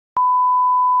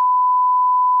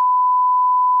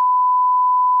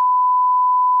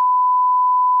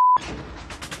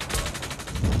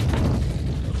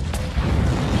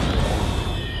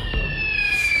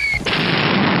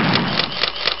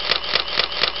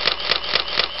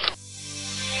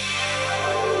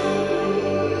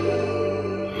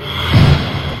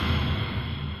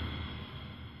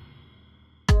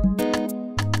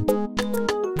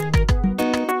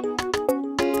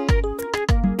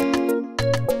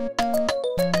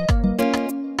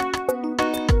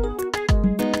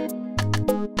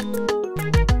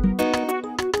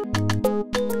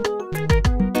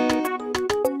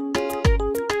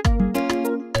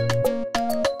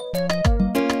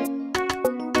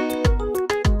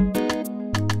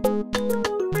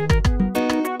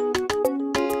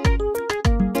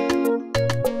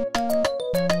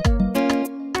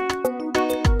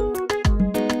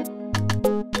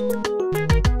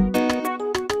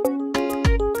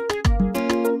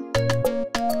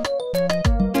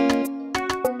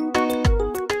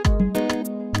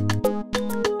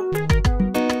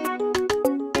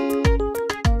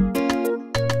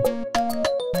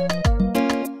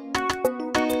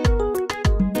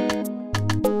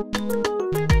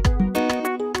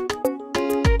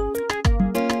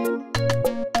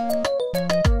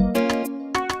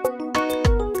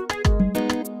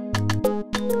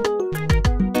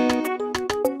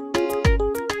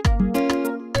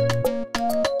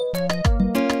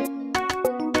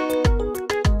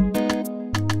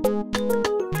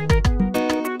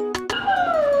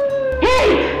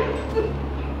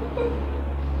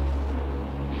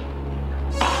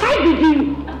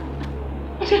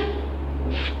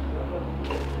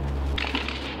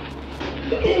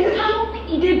How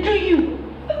did do you?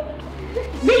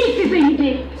 Then you say you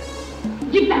did.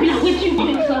 You better not with you,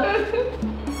 sir.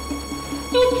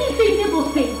 You think they never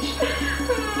stage.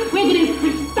 We're going to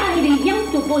freestyle the young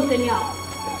boys anyhow.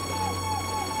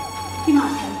 You know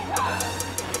what I'm telling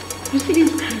you? You see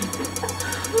this kind?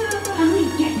 Can we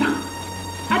get down?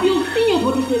 Have you seen your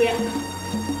body area?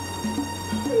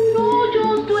 No,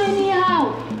 just do anyhow.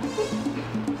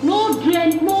 No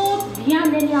dread, no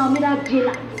young anyhow, made that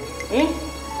jailer. Eh?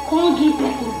 Can't give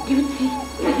person duty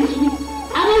like this week.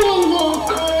 I don't want to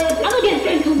work. I don't get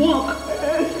sent to work.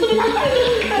 So be like,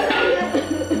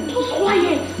 just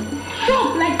quiet. Stop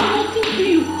like nothing to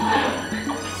you.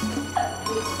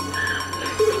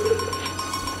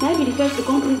 Now be the first to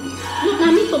come prison. Look,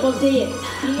 I'm not supposed to be here.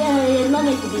 Yeah, it's not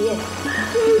meant to be here.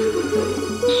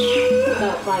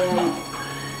 That fire.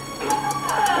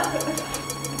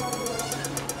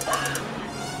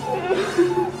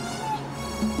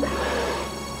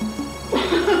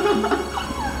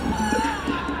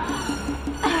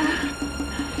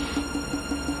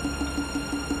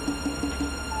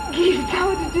 Gift, how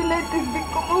did you let this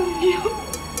become of you?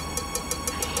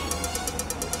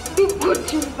 Look what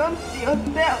you've done to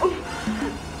yourself.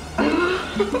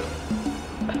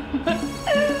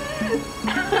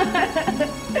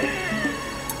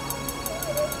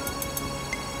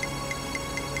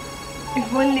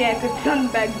 If only I could turn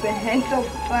back the hands of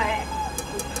fire.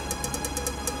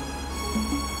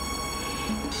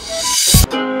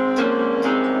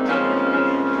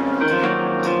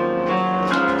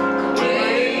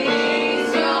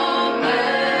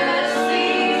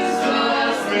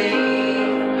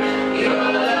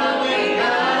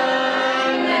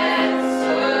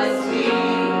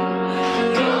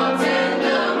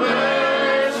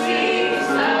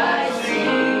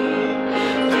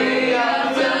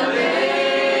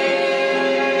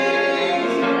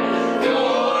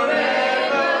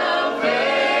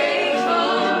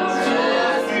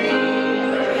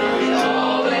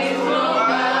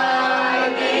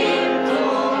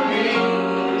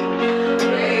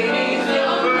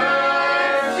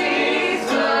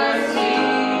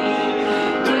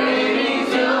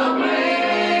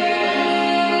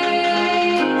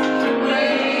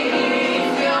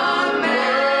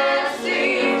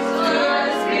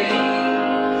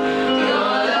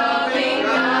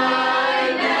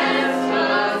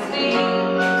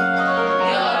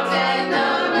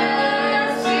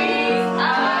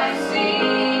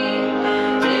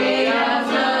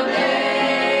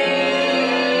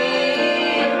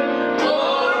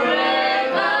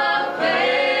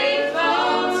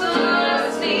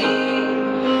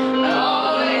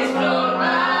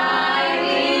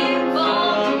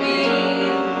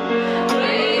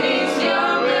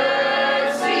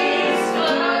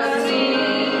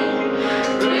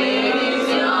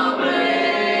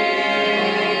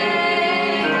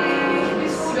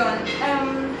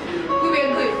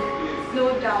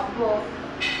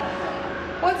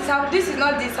 This is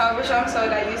not the salvation soul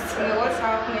that I used to know. What's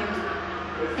happening?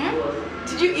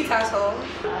 Did you eat at all?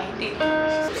 I did.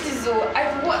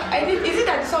 Is it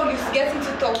that the song is getting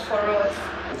too tough for us?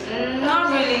 Not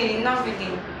really.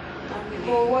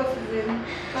 Well, what is it?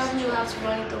 Probably you have to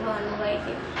run it over and over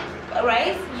again.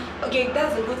 Right? Okay,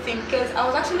 that's a good thing because I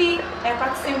was actually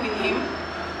practicing with him.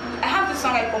 I have this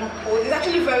song I composed. It's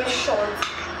actually very short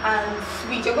and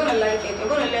sweet. You're gonna like it. You're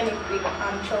gonna learn it quick,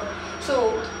 I'm sure.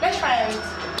 So let's try and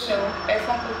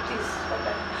perform. Please stop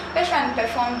that. Let's try and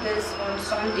perform this on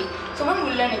Sunday. So when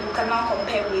we learn it, we can now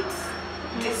compare with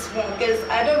this one because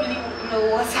I don't really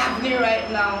know what's happening right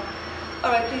now.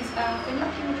 All right, please. Can you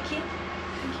give me the key?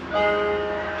 Thank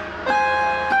you.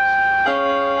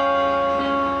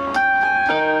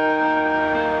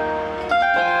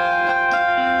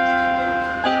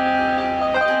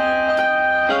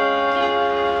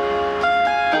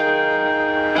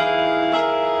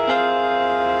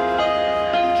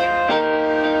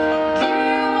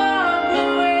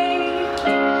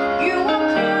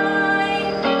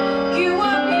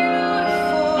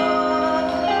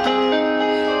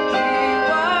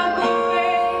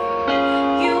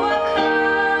 You are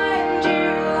kind.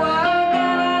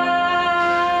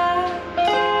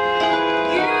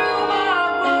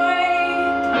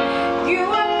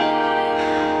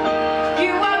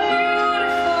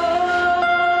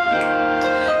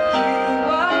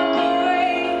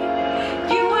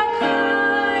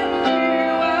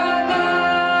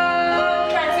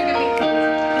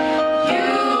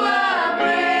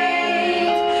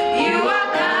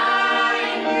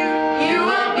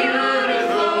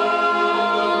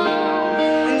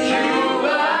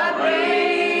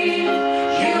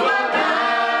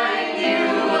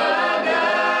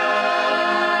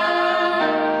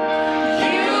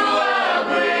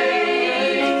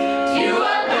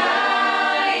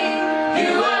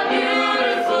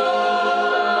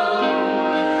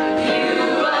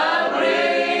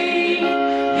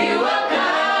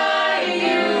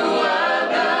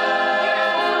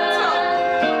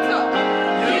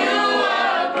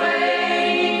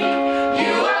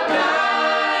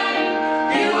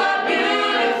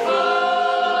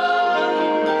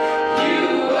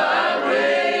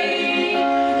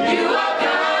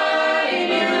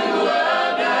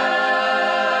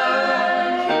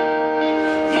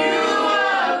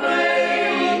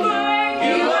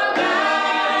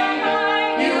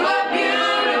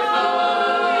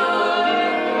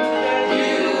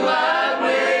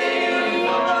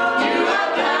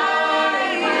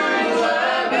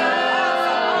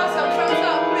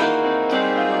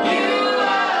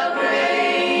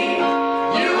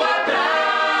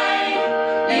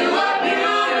 You are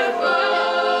beautiful.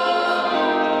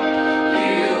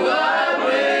 You are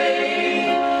great.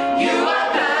 You are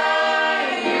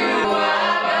kind. You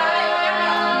are kind.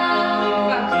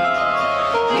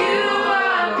 You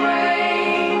are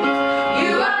great.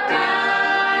 You are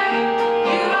kind.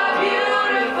 You are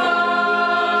beautiful.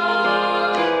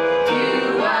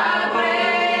 You are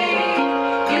great.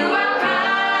 You are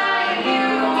kind. You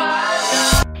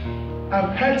are kind.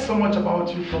 I've heard so much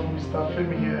about you from Mr.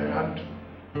 Femi here, and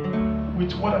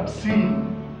with what I'm seeing,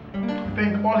 I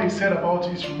think all he said about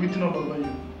you is written all over you.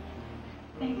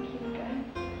 Thank you, guys.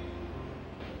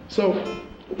 So,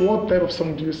 what type of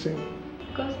song do you sing?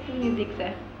 Gospel music,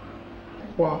 sir.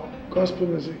 Wow, gospel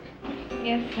music.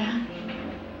 Yes, sir.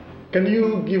 Can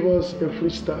you give us a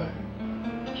freestyle?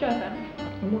 Sure, sir.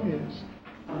 Oh, yes.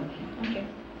 Okay.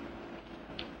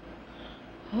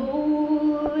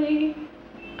 Holy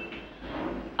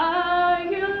are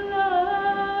you,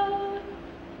 Lord,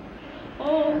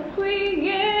 all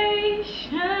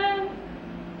creation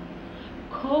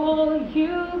call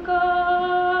you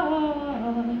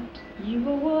God. You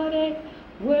are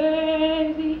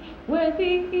worthy,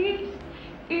 worthy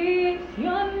is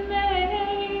your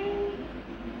name.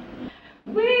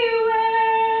 We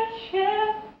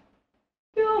worship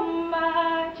your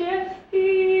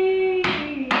majesty.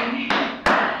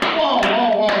 Wow,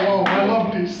 wow, wow, wow. I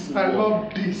love this. I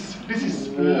love this. This is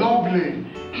lovely.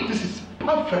 This is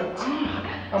perfect.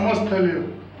 I must tell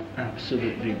you.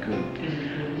 Absolutely good.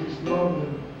 It's lovely.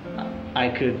 I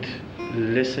could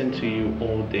listen to you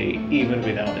all day, even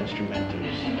without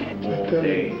instrumentals. All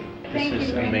day. Thank This is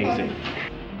you very amazing.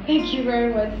 Thank you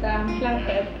very much, sir. I'm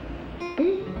flattered.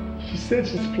 She said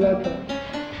she's flattered.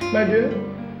 My dear,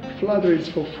 flattery is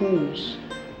for fools.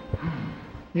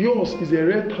 Yours is a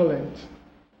rare talent.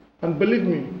 And believe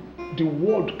me, the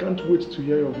world can't wait to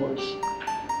hear your voice.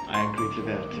 I agree to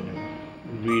that.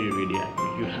 Really, really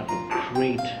agree. You have a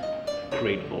great,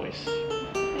 great voice.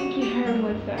 Thank you very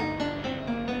much, sir.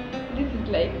 This is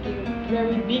like a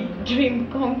very big dream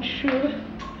come true.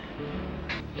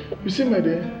 You see, my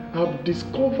dear, I've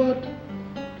discovered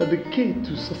that the key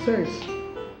to success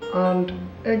and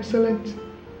excellent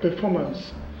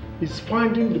performance is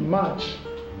finding the match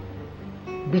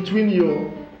between your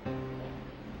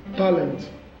talent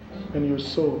and your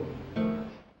soul.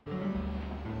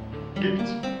 Gift.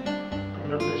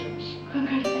 Congratulations.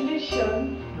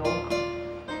 Congratulations. You're welcome.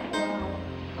 Wow.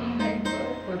 Oh my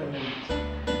God. Wait a minute.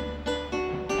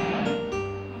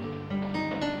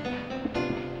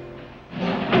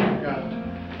 Yeah.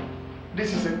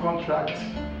 This is a contract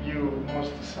you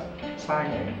must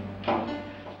sign.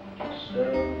 So,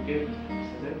 gift. This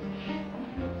is it.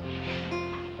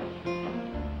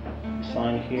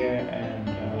 Sign here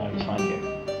and sign here.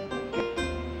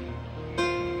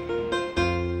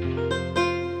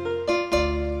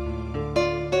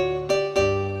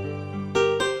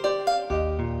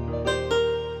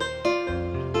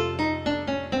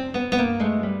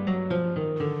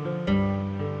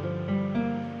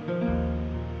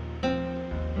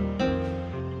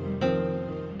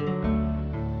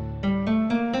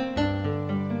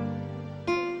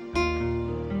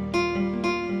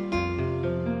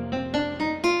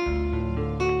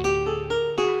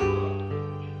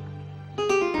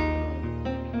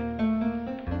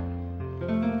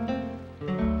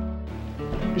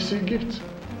 You see, Gift,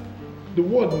 the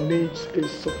world needs a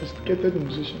sophisticated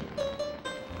musician.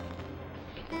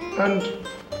 And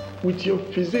with your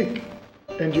physique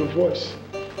and your voice,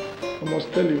 I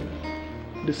must tell you,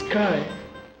 the sky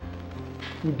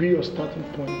will be your starting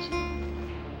point.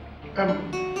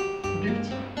 Gift,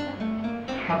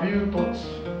 have you thought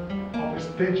of a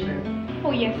stage name?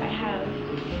 Oh yes, I have.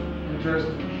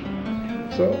 Interesting.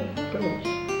 So, tell us.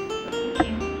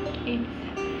 Okay.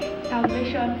 It's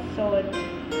Salvation Sword.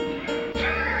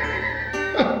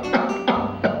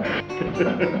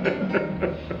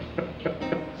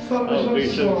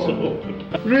 Salvation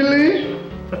Sword. Really?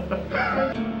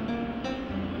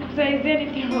 So is there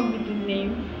anything wrong with the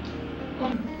name?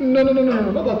 No,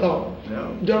 not at all.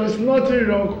 No. There is nothing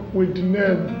wrong with the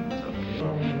name.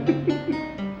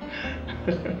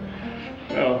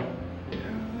 Oh.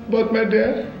 But my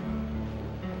dear,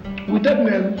 with that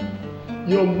name,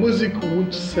 your music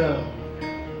won't sell.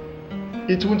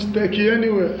 It won't take you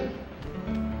anywhere.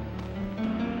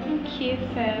 Okay,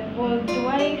 sir. But do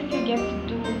I still get to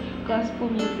do gospel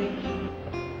music?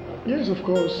 Yes, of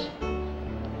course.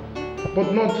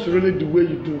 But not really the way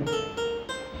you do.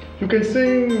 You can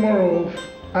sing more of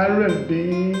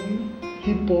R&B,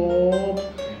 hip hop,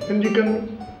 and you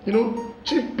can,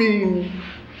 chip in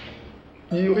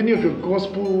any of your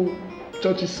gospel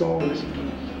churchy songs.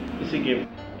 It's a gift.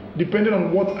 depending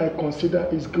on what I consider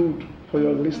is good for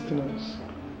your listeners.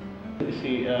 You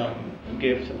see,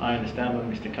 Gift, I understand what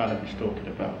Mr. Caleb is talking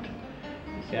about.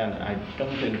 You see, and I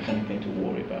don't think it's anything to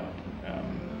worry about.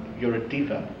 You're a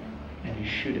diva, and you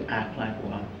should act like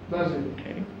one. That's it.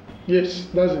 Okay? Yes,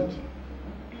 that's it.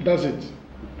 That's it.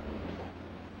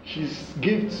 She's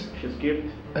Gift. She's Gift.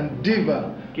 And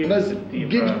diva. That's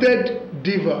Diva. Gifted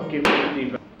diva. Gifted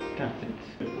diva. That's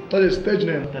it. That's a stage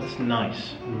name. That's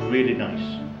nice. Really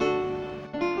nice.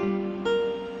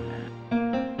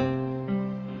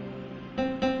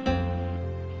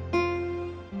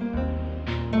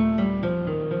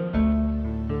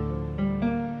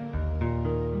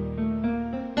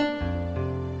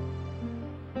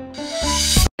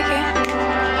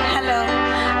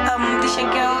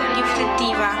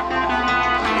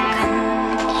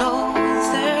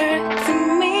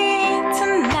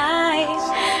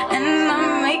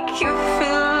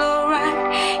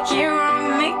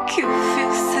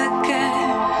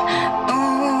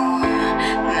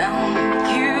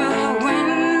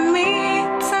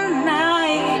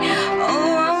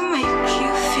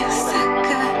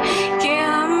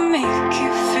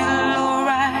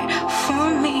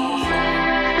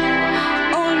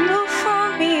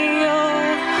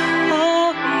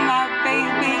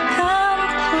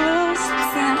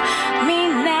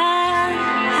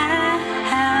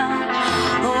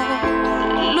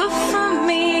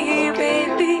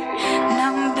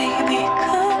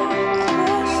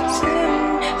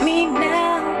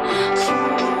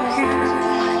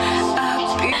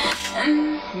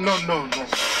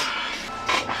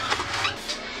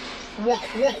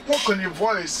 Work on your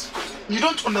voice. You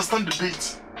don't understand the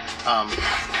beat.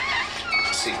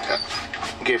 See,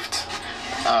 Gift.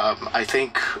 I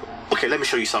think. Okay, let me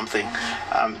show you something.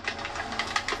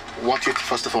 Want you to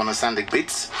first of all understand the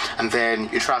beats, and then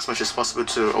you try as much as possible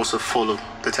to also follow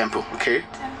the tempo. Okay?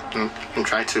 And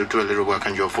try to do a little work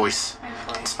on your voice.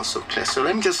 It's not so clear. So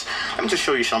let me just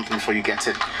show you something before you get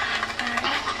it.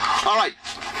 All right.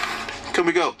 Can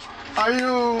we go? Are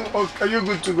you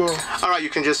good to go? All right. You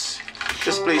can just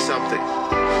play something.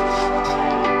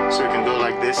 So you can go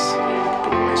like this.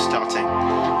 Probably starting.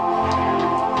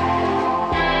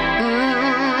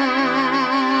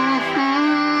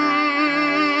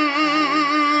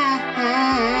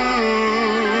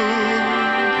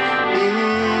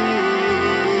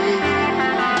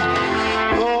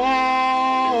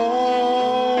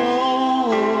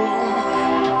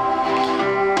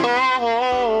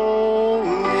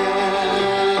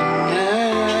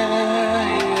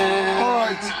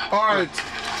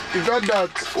 You got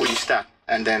that? Before you start,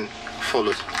 and then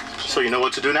follow. So you know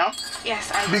what to do now? Yes,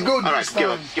 I do. Be good. All right,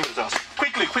 give it to us.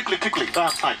 Quickly. Don't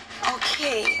have time.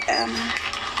 Okay. All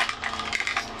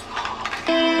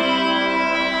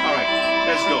right,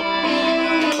 let's go.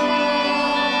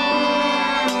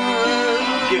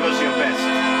 Give us your best.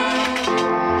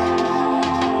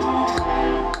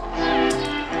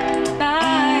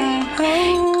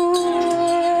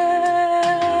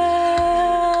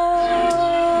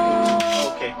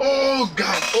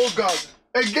 Oh God,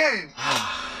 again.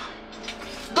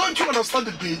 Don't you understand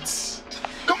the beats?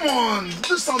 Come on,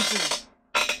 do something.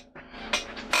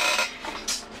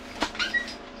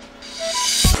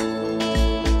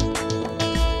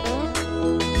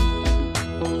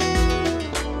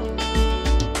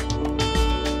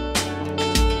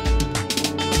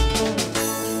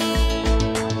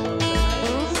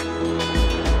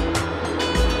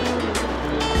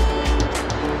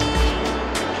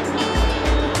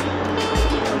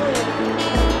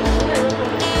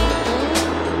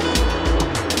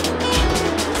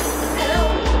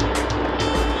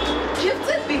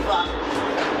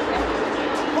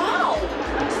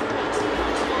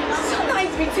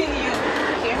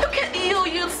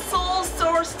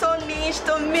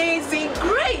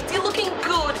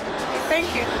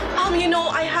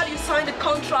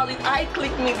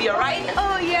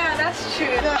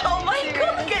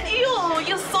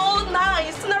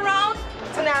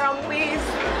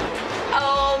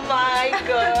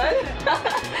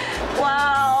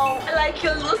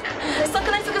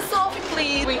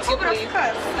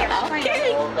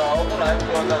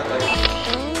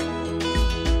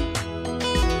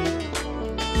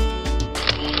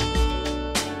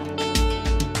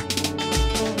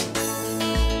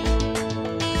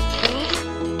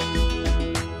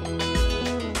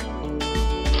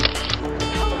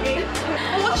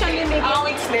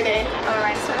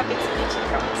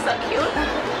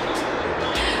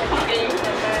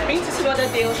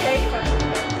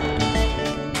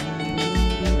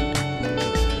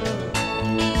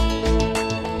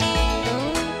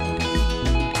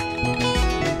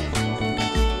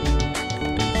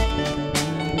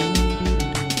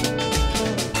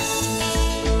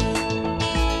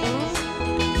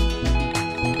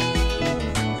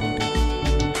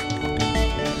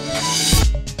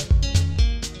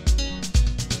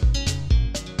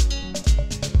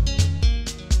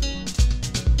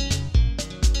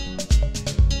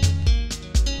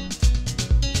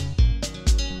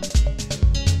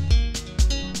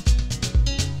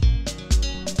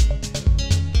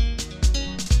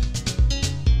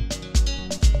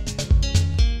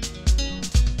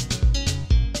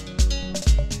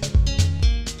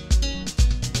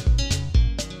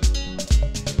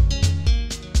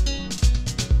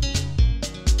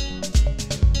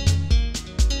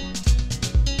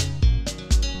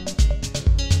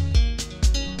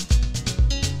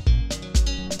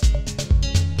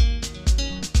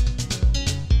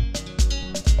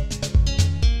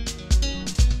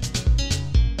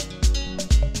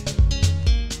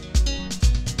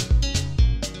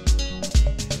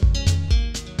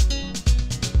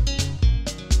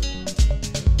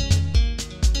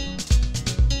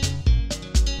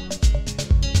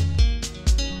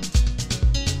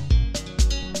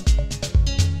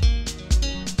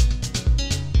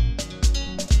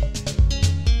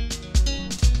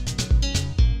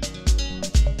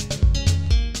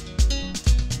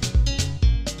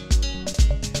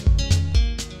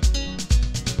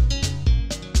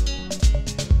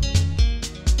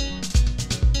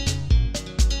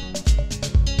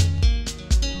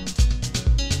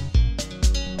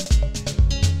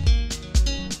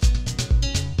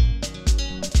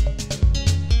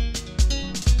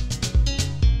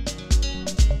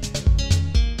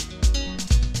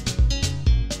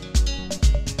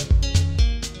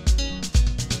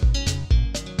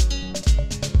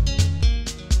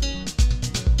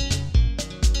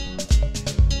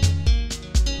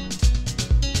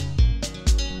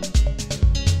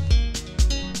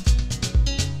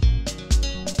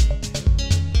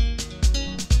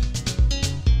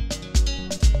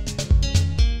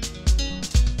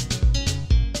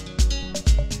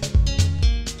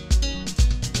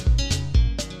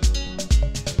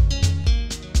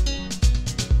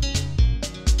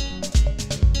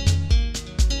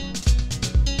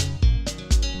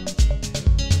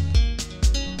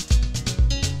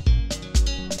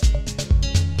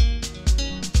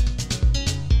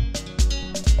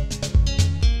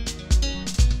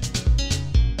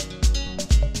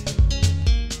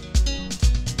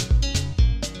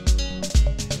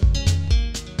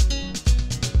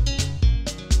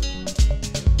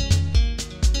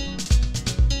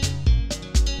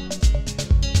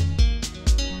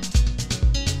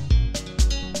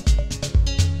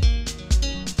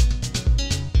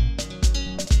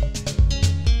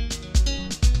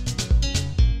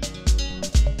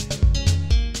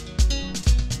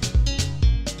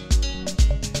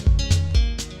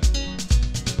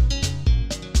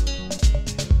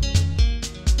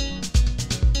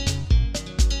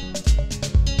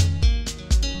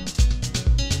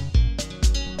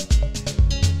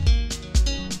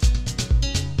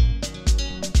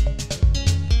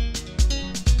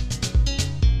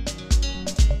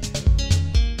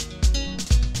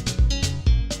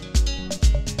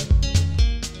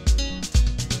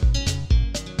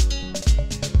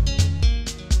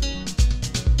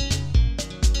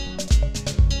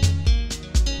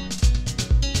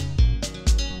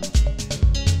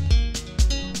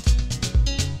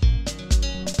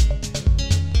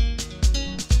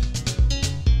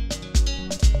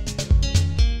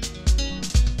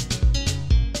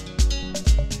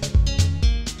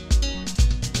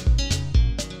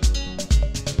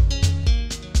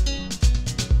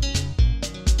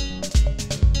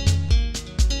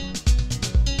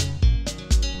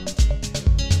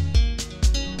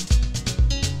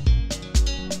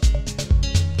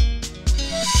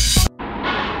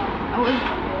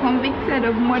 convicted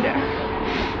of murder,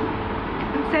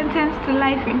 sentenced to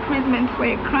life imprisonment for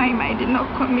a crime I did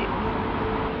not commit.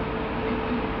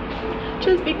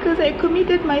 Just because I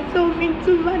committed myself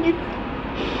into vanity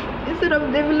instead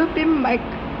of developing my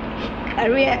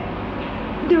career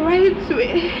the right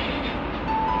way.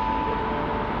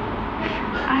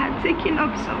 I had taken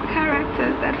up some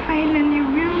characters that finally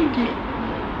ruined me.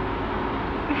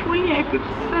 If only I could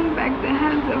stand back the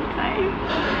hands of time,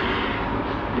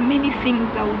 the many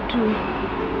things I would do,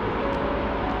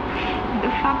 the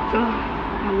factor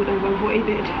I would have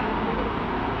avoided.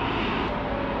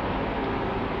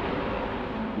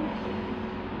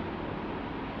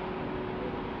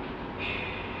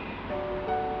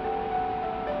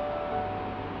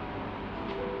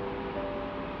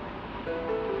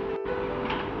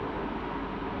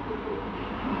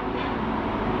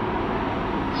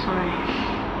 Sorry.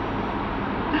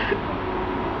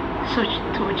 Such a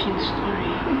touching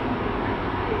story.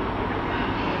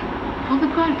 For the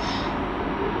gods.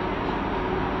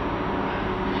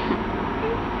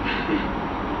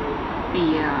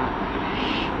 Yeah.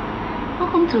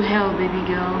 Welcome to hell, baby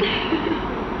girl.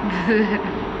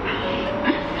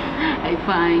 I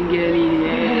find girl in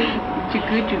here.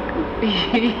 Chuku chuku.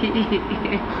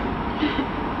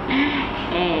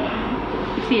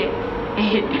 See,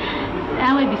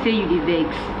 how I be say you the vex?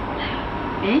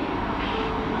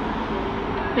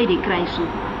 Why they cry so?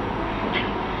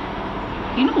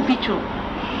 You know picture.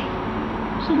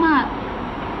 So ma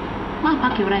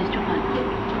pack your rice chocolate.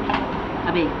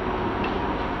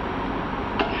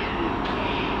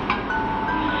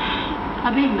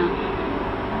 Abeg now.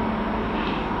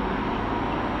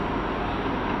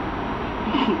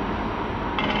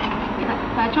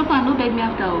 If I chop and no beg me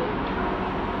after.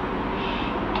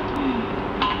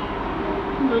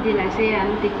 No, did I say I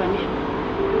don't take permission?